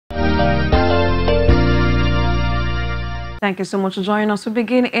Thank you so much for joining us. We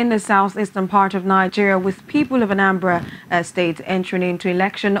begin in the southeastern part of Nigeria with people of Anambra State entering into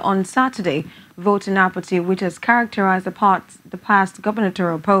election on Saturday. Voting apathy, which has characterized the past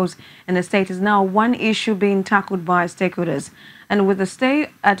gubernatorial polls in the state, is now one issue being tackled by stakeholders. And with the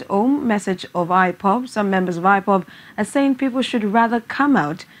stay-at-home message of IPOB, some members of IPOB are saying people should rather come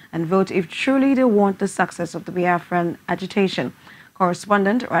out and vote if truly they want the success of the Biafran agitation.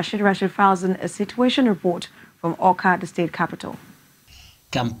 Correspondent Rashid files in a situation report from Awka, the state capital.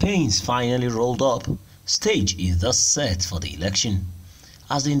 Campaigns finally rolled up. Stage is thus set for the election.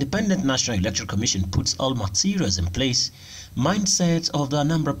 As the Independent National Electoral Commission puts all materials in place, mindset of the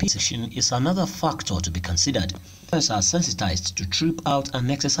Anambra section is another factor to be considered. Voters are sensitized to troop out and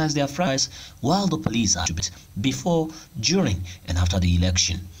exercise their rights, while the police are before, during, and after the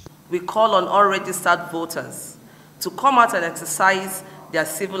election. We call on all registered voters to come out and exercise their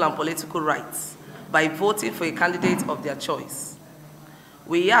civil and political rights by voting for a candidate of their choice.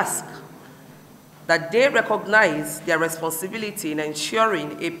 We ask that they recognize their responsibility in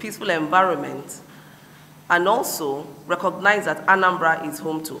ensuring a peaceful environment and also recognize that Anambra is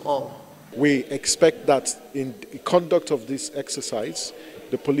home to all. We expect that in the conduct of this exercise,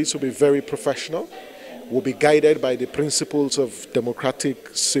 the police will be very professional, will be guided by the principles of democratic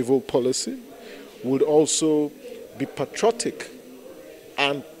civil policy, would also be patriotic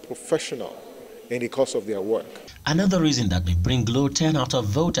and professional in the course of their work. Another reason that may bring low turnout of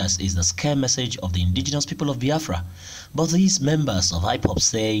voters is the scare message of the indigenous people of Biafra. But these members of IPOB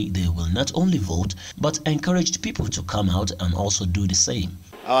say they will not only vote, but encourage people to come out and also do the same.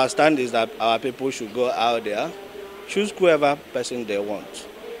 Our stand is that our people should go out there, choose whoever person they want.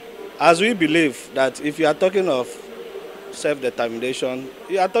 As we believe that if you are talking of self-determination,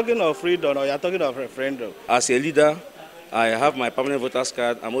 you are talking of freedom or you are talking of referendum. As a leader, I have my permanent voter's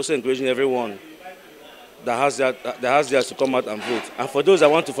card. I'm also encouraging everyone that has theirs to come out and vote. And for those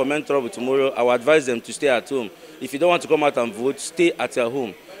that want to foment trouble tomorrow, I will advise them to stay at home. If you don't want to come out and vote, stay at your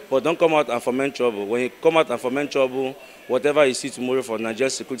home. But don't come out and foment trouble. When you come out and foment trouble, whatever you see tomorrow for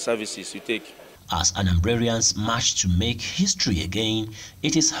Nigerian security services, you take. As Anambrarians march to make history again,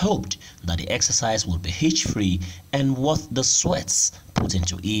 it is hoped that the exercise will be hitch-free and worth the sweats put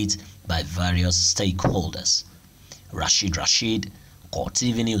into it by various stakeholders. Rashid, Core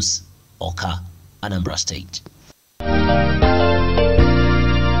TV News, Awka, Anambra State.